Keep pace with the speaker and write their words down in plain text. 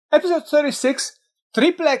Episode 36,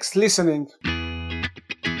 Triplex Listening.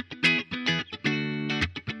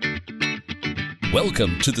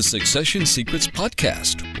 Welcome to the Succession Secrets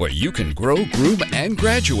Podcast, where you can grow, groom, and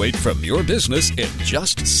graduate from your business in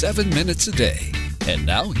just 7 minutes a day. And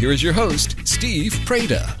now, here is your host, Steve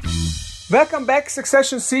Prada. Welcome back,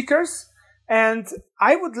 Succession Seekers. And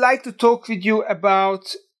I would like to talk with you about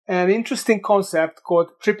an interesting concept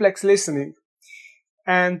called triplex listening.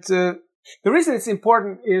 And the reason it's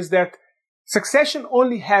important is that succession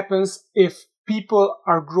only happens if people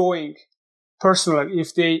are growing personally,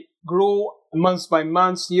 if they grow month by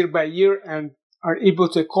month, year by year, and are able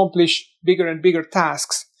to accomplish bigger and bigger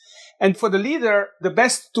tasks. And for the leader, the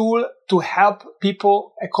best tool to help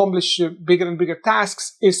people accomplish bigger and bigger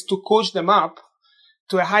tasks is to coach them up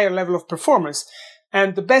to a higher level of performance.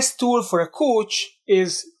 And the best tool for a coach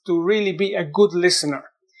is to really be a good listener.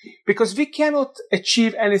 Because we cannot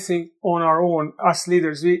achieve anything on our own, us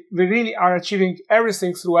leaders. We really are achieving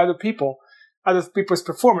everything through other people's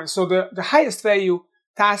performance. So the highest value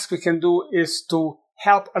task we can do is to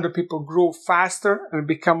help other people grow faster and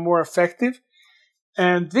become more effective.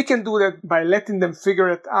 And we can do that by letting them figure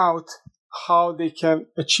it out how they can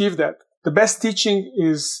achieve that. The best teaching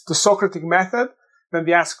is the Socratic method, when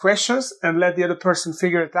we ask questions and let the other person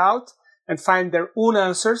figure it out and find their own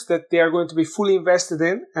answers that they are going to be fully invested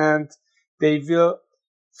in, and they will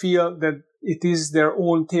feel that it is their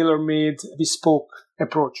own tailor-made, bespoke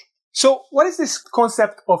approach. So what is this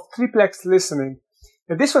concept of triplex listening?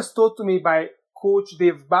 And this was taught to me by Coach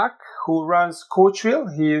Dave Buck, who runs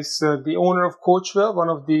Coachville. He is the owner of Coachville, one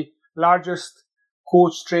of the largest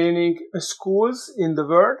coach training schools in the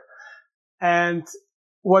world. And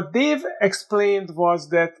what Dave explained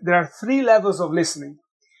was that there are 3 levels of listening.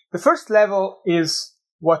 The first level is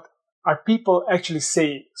what are people actually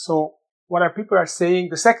saying. So what are people are saying.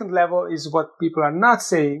 The second level is what people are not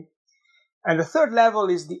saying. And the third level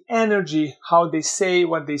is the energy, how they say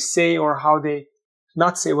what they say or how they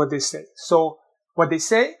not say what they say. So what they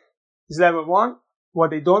say is level 1, what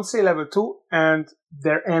they don't say, level 2, and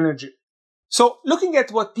their energy. So looking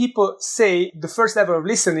at what people say, the first level of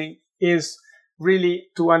listening is really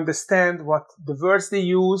to understand what the words they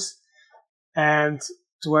use and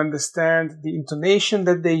to understand the intonation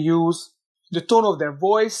that they use, the tone of their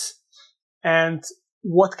voice, and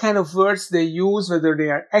what kind of words they use, whether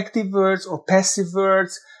they are active words or passive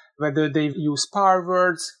words, whether they use power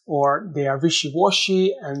words or they are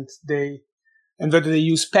wishy-washy, and whether they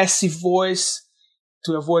use passive voice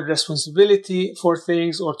to avoid responsibility for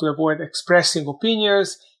things or to avoid expressing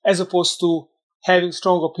opinions, as opposed to having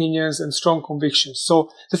strong opinions and strong convictions. So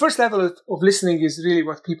the first level of listening is really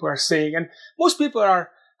what people are saying. And most people are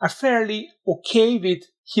fairly okay with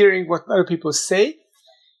hearing what other people say.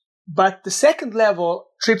 But the second level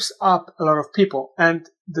trips up a lot of people. And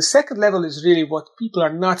the second level is really what people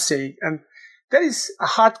are not saying. And that is a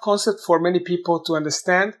hard concept for many people to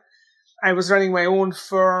understand. I was running my own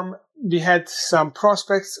firm. We had some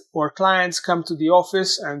prospects or clients come to the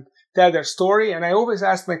office and tell their story. And I always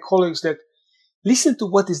ask my colleagues that listen to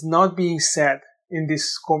what is not being said in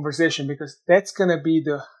this conversation, because that's going to be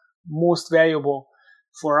the most valuable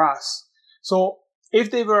for us. So if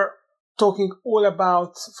they were talking all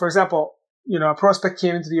about, for example, a prospect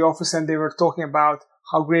came into the office and they were talking about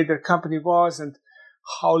how great their company was and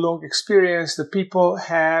how long experience the people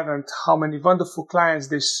have and how many wonderful clients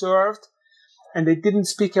they served, and they didn't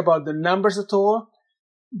speak about the numbers at all,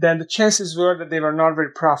 then the chances were that they were not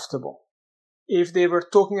very profitable. If they were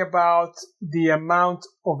talking about the amount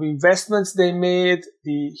of investments they made,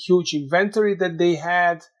 the huge inventory that they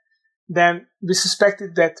had, then we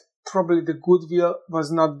suspected that probably the goodwill was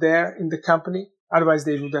not there in the company. Otherwise,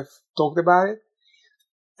 they would have talked about it,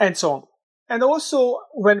 and so on. And also,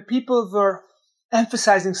 when people were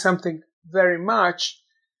emphasizing something very much,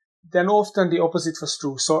 then often the opposite was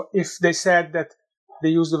true. So if they said that they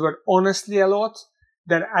used the word honestly a lot,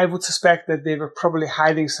 then I would suspect that they were probably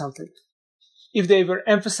hiding something. If they were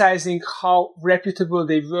emphasizing how reputable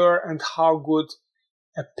they were and how good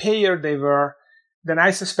a payer they were, then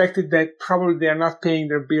I suspected that probably they are not paying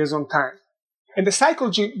their bills on time. And the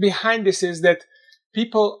psychology behind this is that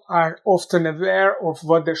people are often aware of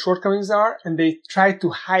what their shortcomings are, and they try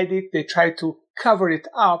to hide it, they try to cover it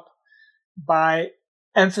up by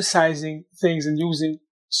emphasizing things and using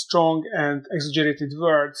strong and exaggerated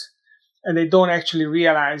words, and they don't actually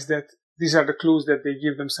realize that these are the clues that they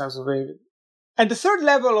give themselves away with. And the third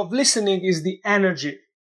level of listening is the energy.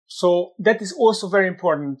 So that is also very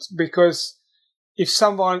important, because if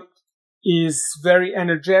someone is very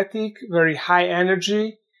energetic, very high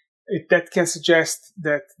energy, that can suggest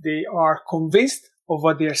that they are convinced of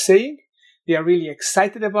what they are saying. they are really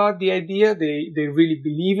excited about the idea. They really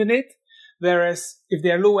believe in it. Whereas if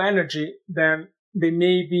they are low energy, then they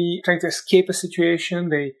may be trying to escape a situation.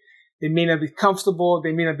 They may not be comfortable.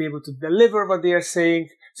 They may not be able to deliver what they are saying.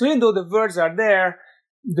 So even though the words are there,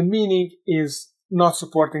 the meaning is not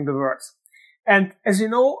supporting the words. And as you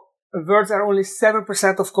know, words are only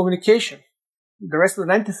 7% of communication. The rest of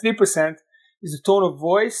the 93% is the tone of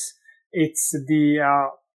voice. It's the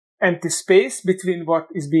empty space between what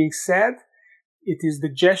is being said. It is the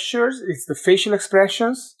gestures. It's the facial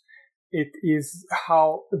expressions. It is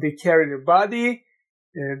how they carry their body,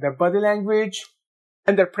 their body language,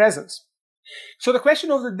 and their presence. So the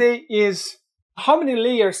question of the day is, how many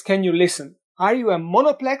layers can you listen? Are you a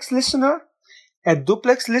monoplex listener, a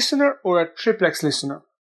duplex listener, or a triplex listener?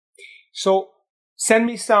 So send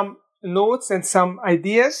me some notes and some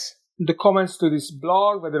ideas in the comments to this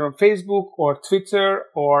blog, whether on Facebook or Twitter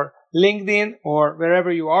or LinkedIn or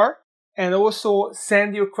wherever you are. And also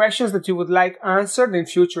send your questions that you would like answered in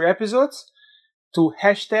future episodes to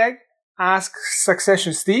hashtag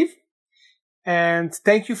AskSuccessionSteve. And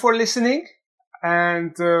thank you for listening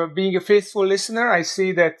and being a faithful listener. I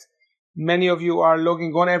see that many of you are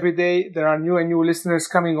logging on every day. There are new and new listeners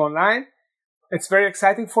coming online. It's very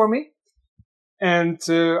exciting for me. And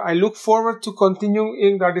I look forward to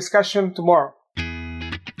continuing our discussion tomorrow.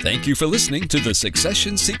 Thank you for listening to the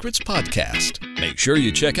Succession Secrets Podcast. Make sure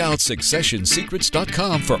you check out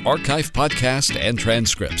successionsecrets.com for archived podcasts and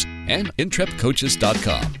transcripts, and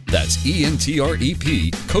entrepcoaches.com. That's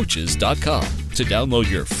ENTREP coaches.com to download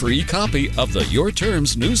your free copy of the Your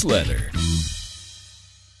Terms newsletter.